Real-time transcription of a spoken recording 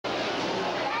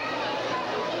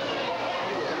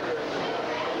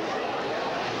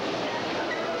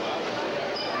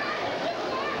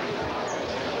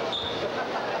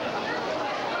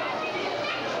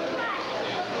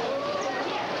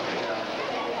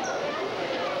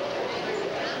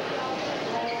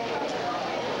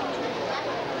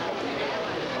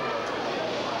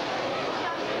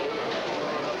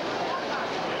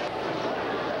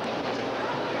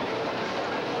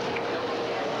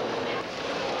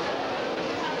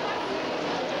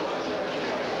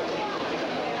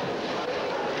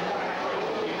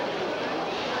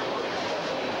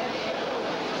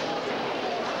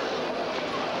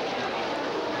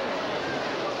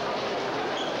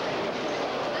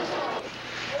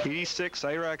86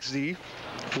 IROC Z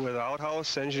with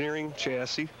outhouse engineering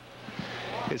chassis.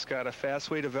 It's got a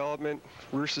Fastway development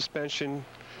rear suspension,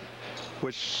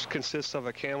 which consists of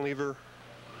a cantilever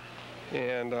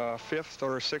and a 5th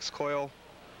or 6th coil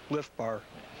lift bar.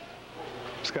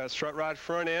 It's got a strut rod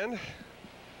front end.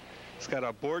 It's got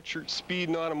a Borchardt Speed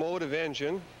and Automotive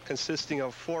engine consisting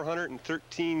of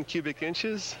 413 cubic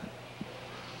inches.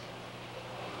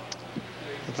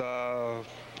 The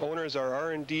owners are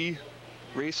R&D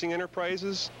Racing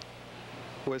Enterprises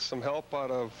with some help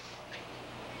out of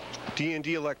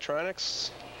D&D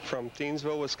Electronics from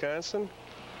Thiensville, Wisconsin.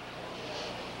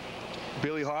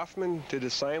 Billy Hoffman did the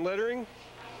sign lettering,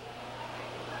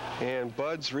 and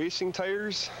Bud's Racing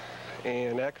Tires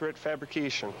and Accurate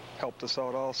Fabrication helped us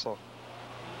out also.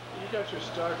 You got your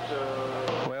start?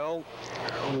 Well,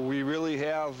 we really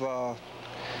have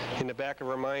in the back of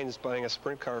our minds buying a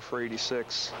sprint car for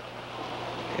 '86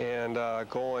 and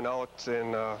going out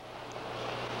and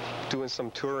doing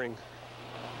some touring.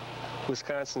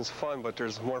 Wisconsin's fun, but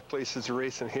there's more places to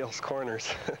race in Hales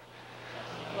Corners.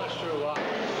 I'm not sure why.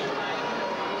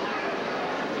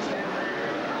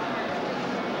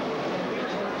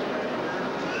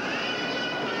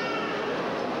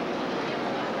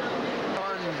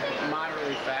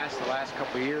 Moderately fast the last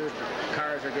couple of years, but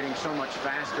cars are getting so much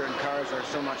faster and cars are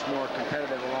so much more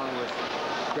competitive, along with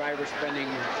drivers spending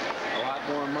a lot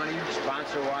more money.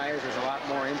 Sponsor-wise, there's a lot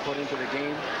more input into the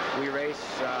game. We race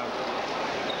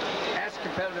as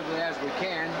competitively as we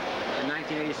can. In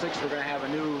 1986, we're going to have a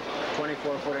new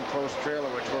 24-foot enclosed trailer,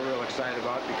 which we're real excited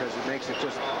about because it makes it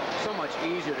just so much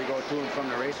easier to go to and from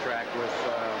the racetrack with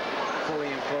fully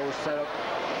enclosed setup.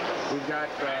 We've got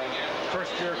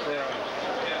first year for a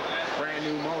brand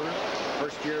new motor,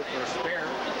 first year for a spare,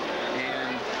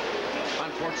 and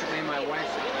unfortunately my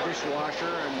wife's dishwasher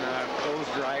and clothes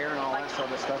dryer and all that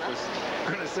sort of stuff is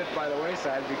going to sit by the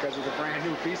wayside because of the brand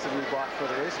new piece that we bought for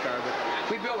the race car. But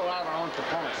we build a lot of our own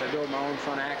components. I build my own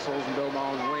front axles and build my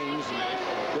own wings and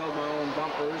build my own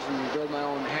bumpers and build my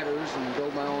own headers and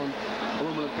build my own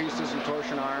aluminum pieces and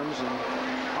torsion arms, and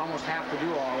almost have to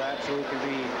do all that so we can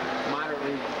be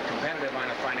moderately competitive on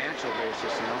a financial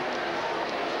basis, you know.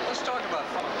 Let's talk about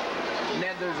fun.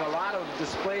 Ned, there's a lot of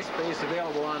display space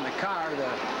available on the car,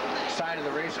 the side of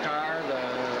the race car, the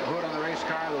hood on the race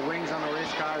car, the wings on the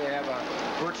race car. They have a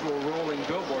virtual rolling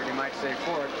billboard, you might say,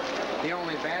 for it. The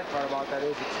only bad part about that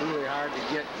is it's really hard to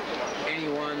get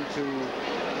anyone to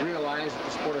realize that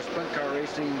the sport of sprint car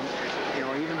racing, you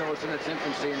know, even though it's in its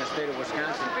infancy in the state of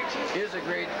Wisconsin, is a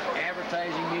great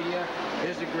advertising media,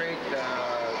 is a great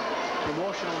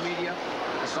promotional media,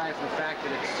 aside from the fact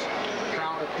that it's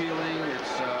crowd appealing,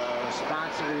 it's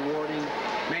sponsor rewarding,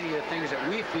 many of the things that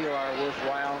we feel are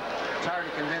worthwhile. It's hard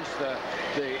to convince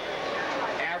the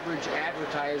average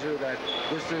advertiser that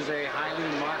this is a highly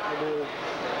marketable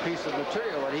piece of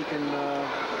material that he can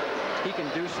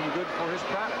do some good for his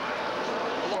product.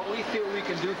 What we feel we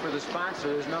can do for the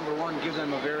sponsor is, number one, give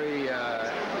them a very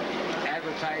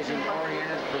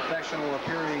advertising-oriented,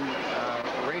 professional-appearing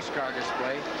race car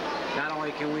display. Not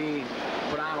only can we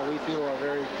put on what we feel are a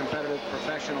very competitive,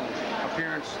 professional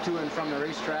appearance to and from the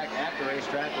racetrack, at the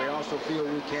racetrack, we also feel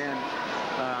we can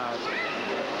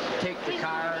take the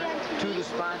car to the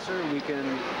sponsor. We can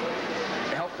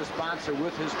help the sponsor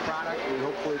with his product. We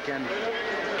hopefully can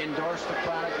endorse the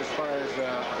product as far as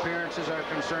appearances are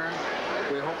concerned.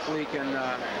 We hopefully can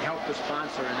help the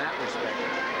sponsor in that respect.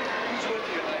 Who's with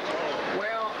you in that role?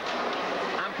 Well,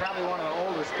 I'm probably one of the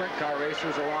older sprint car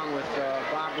racers, along with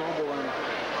Bob Roble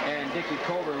and Dickie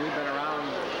Coburn. We've been around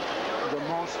the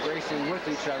most racing with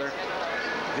each other.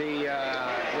 The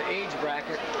age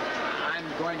bracket, I'm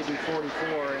going to be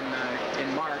 44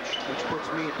 in March, which puts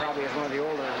me probably as one of the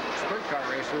older sprint car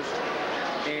racers.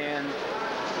 And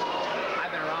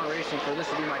I've been around racing for, this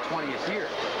will be my 20th year.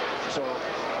 So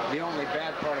the only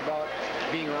bad part about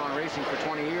being around racing for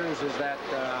 20 years is that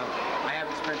I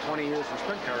haven't spent 20 years in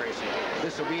sprint car racing.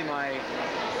 This will be my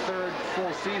third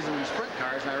full season in sprint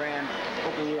cars, and I ran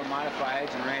open wheel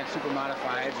modifieds and ran super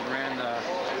modifieds and ran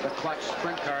the clutch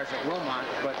sprint cars at Wilmot.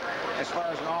 But as far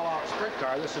as an all-out sprint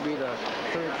car, this will be the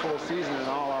third full season in an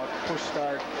all-out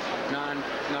push-start,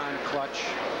 non-clutch,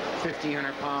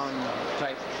 1,500-pound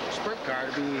type sprint car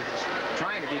to be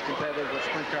trying to be competitive with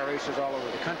sprint car racers all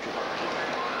over the country.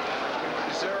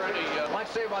 Is there any... I'd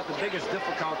say about the biggest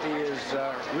difficulty is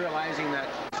realizing that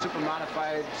super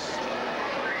modifieds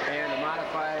and the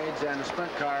modifieds and the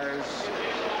sprint cars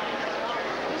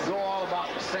go all about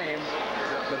the same.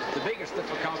 The biggest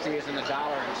difficulty is in the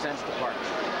dollar and cents department.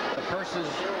 The purses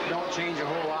don't change a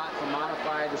whole lot from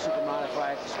modified to super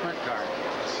modified to sprint car.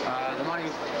 The money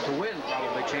to win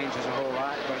probably changes a whole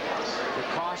lot, but the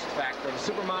cost factor, the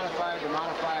super modified, the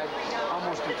modified,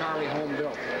 almost entirely home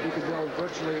built. You can build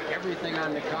virtually everything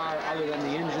on the car other than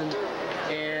the engine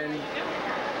and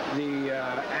the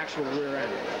actual rear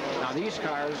end. Now these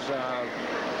cars,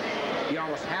 you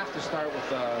almost have to start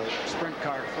with a sprint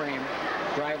car frame,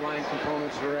 driveline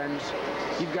components, rear ends.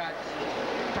 You've got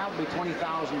probably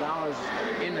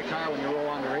 $20,000 in the car when you roll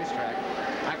on the racetrack.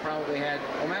 I probably had,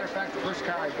 well, matter of fact, the first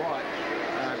car I bought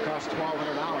cost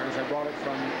 $1,200. I bought it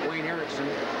from Wayne Erickson.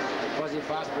 Fuzzy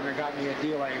Fossbender got me a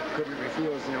deal I couldn't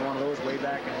refuse, you know, one of those way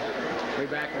back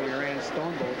when we ran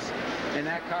stone boats. And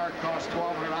that car cost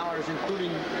 $1,200,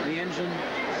 including the engine,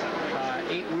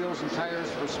 8 wheels and tires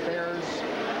for spares,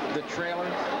 the trailer,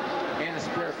 and a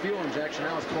spare fuel injection.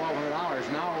 That was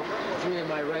 $1,200. Now 3 of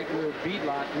my right rear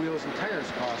beadlock wheels and tires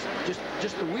cost,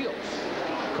 just the wheels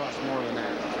cost more than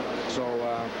that. So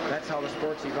that's how the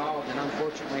sport's evolved, and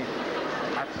unfortunately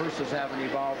our purses haven't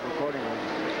evolved accordingly.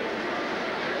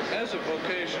 As a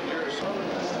vocation, you're a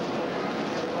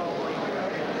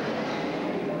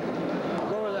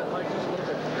Go over that mic just a little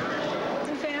bit.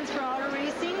 Fans for Auto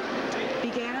Racing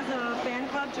began as a fan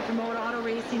club to promote auto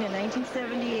racing in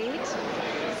 1978.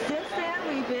 Since then,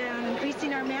 we've been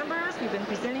increasing our members. We've been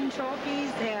presenting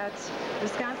trophies at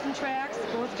Wisconsin tracks,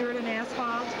 both dirt and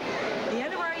asphalt. At the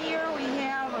end of our year, we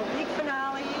have a big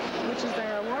finale, which is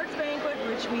our awards banquet,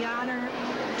 which we honor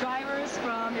drivers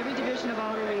from every division of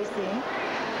auto racing.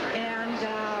 And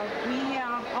we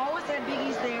have always had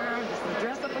biggies there. This is a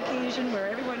dress-up occasion where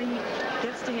everybody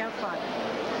gets to have fun.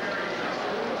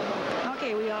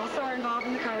 Okay, we also are involved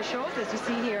in the car shows, as you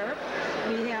see here.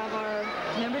 We have our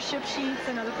membership sheets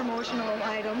and other promotional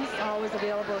items always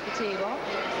available at the table.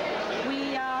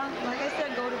 We, like I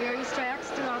said, go to various tracks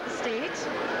throughout the state,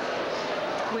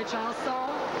 which also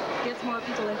gets more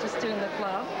people interested in the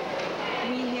club.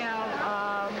 We have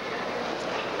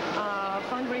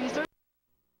fundraisers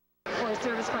for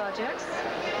service projects,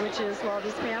 which is, well,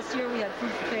 this past year we had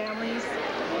Food for Families.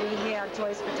 We had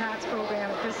Toys for Tots program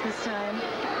at Christmas time.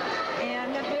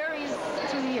 And it varies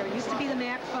through the year. It used to be the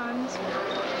MAC Fund,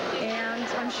 and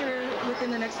I'm sure within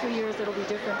the next few years it'll be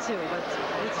different too, but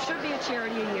it should be a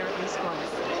charity a year at least once.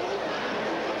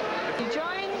 If you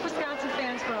join Wisconsin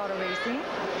Fans for Auto Racing,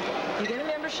 you get a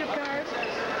membership card.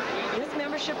 This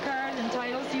membership card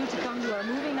entitles you to come to our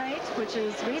movie night, which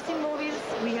is racing movies.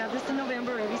 We have this in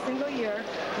November every single year.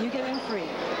 You get in free.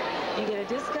 You get a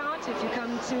discount if you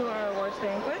come to our awards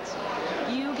banquet.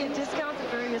 You get discounts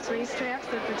at various racetracks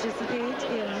that participate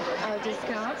in our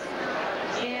discounts.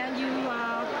 And you,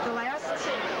 the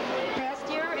past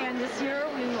year and this year,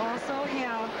 we also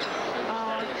have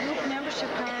group membership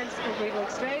cards for Great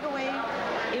Lakes Dragaway.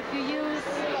 If you use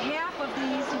half of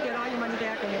these, you get all your money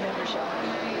back on your membership.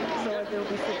 So they'll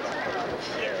be free.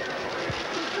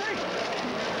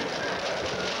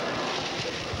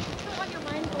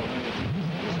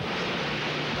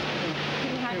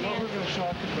 What we're going to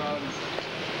talk about is,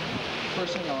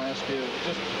 first thing I'll ask you,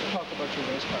 just talk about your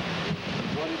race car.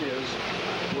 What it is,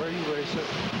 where you race it,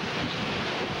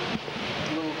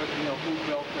 a little bit, you know, who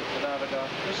built it, da-da-da-da.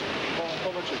 Just a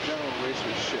whole bunch of general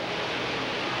racer shit.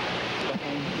 The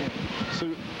whole thing. So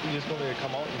you just want me to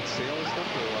come out and say all this stuff,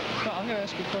 or what? No, I'm going to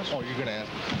ask you a question. Oh, you're going to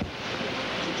ask me.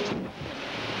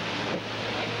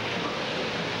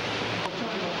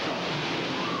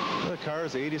 The car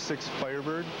is 86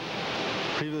 Firebird,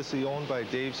 previously owned by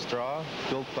Dave Straw,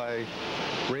 built by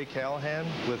Ray Callahan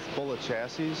with Bullet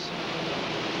chassis.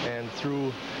 And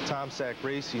through Tom Sack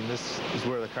Racing, this is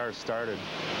where the car started.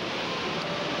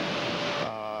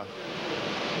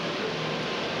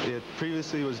 It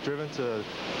previously was driven to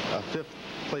a 5th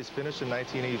place finish in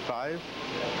 1985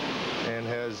 and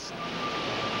has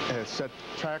set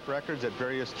track records at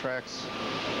various tracks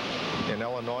in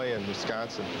Illinois and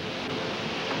Wisconsin.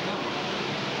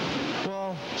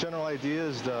 Well, general idea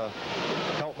is to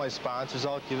help my sponsors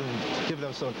out, give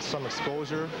them some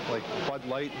exposure, like Bud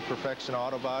Light and Perfection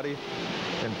Auto Body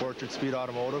and Borchard Speed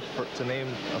Automotive, to name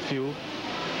a few.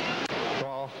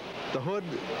 Well, the hood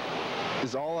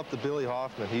is all up to Billy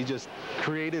Hoffman. He just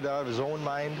created it out of his own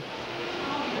mind,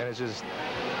 and it's just,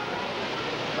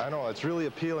 I don't know, it's really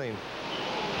appealing,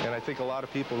 and I think a lot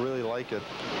of people really like it.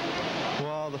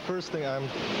 Well, the first thing, I'm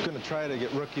going to try to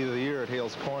get Rookie of the Year at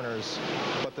Hales Corners,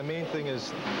 but the main thing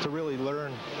is to really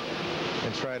learn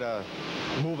and try to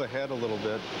move ahead a little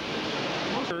bit.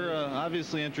 We're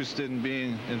obviously interested in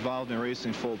being involved in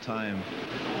racing full-time.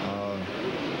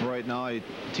 Roy right now. I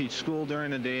teach school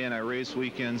during the day and I race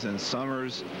weekends and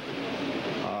summers.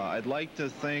 I'd like to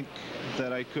think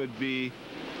that I could be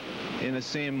in the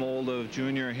same mold of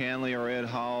Junior Hanley or Ed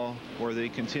Howe, where they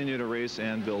continue to race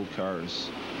and build cars.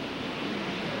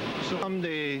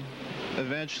 Someday,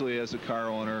 eventually, as a car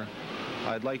owner,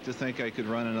 I'd like to think I could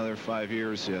run another 5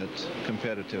 years yet,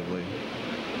 competitively.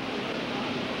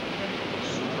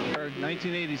 Our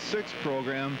 1986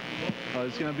 program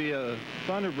is going to be a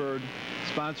Thunderbird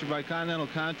sponsored by Continental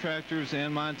Contractors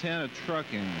and Montana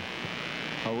Trucking.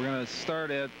 We're going to start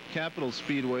at Capitol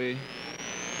Speedway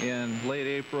in late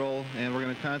April, and we're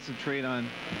going to concentrate on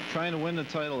trying to win the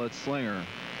title at Slinger.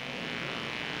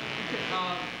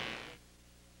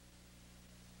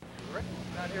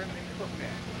 Not here in the bookman.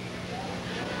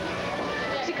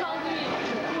 She called me.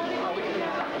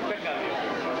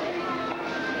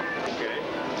 Okay.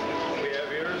 We have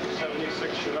here is the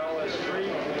 76 Chevelle S3.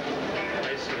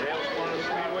 Racing at Hales Corner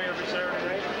Speedway every Saturday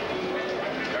night.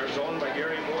 Car's owned by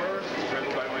Gary Moore,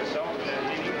 driven by myself and Dan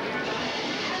Heaton.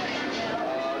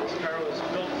 This car was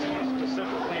built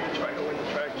specifically to try to win the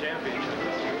track championship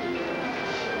this year.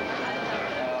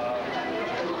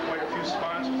 Quite a few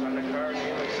sponsors on the car,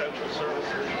 mainly Central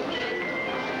Services, which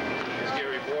is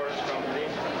Gary Moore's company.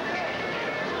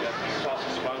 It's also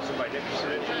sponsored by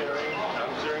Nickerson Engineering, Tom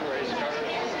Ziering Race Cars,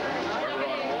 Weber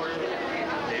Automotive,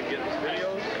 Dave Gittens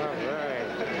Videos,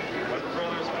 Weber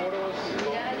Brothers Photos,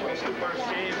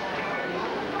 Superstar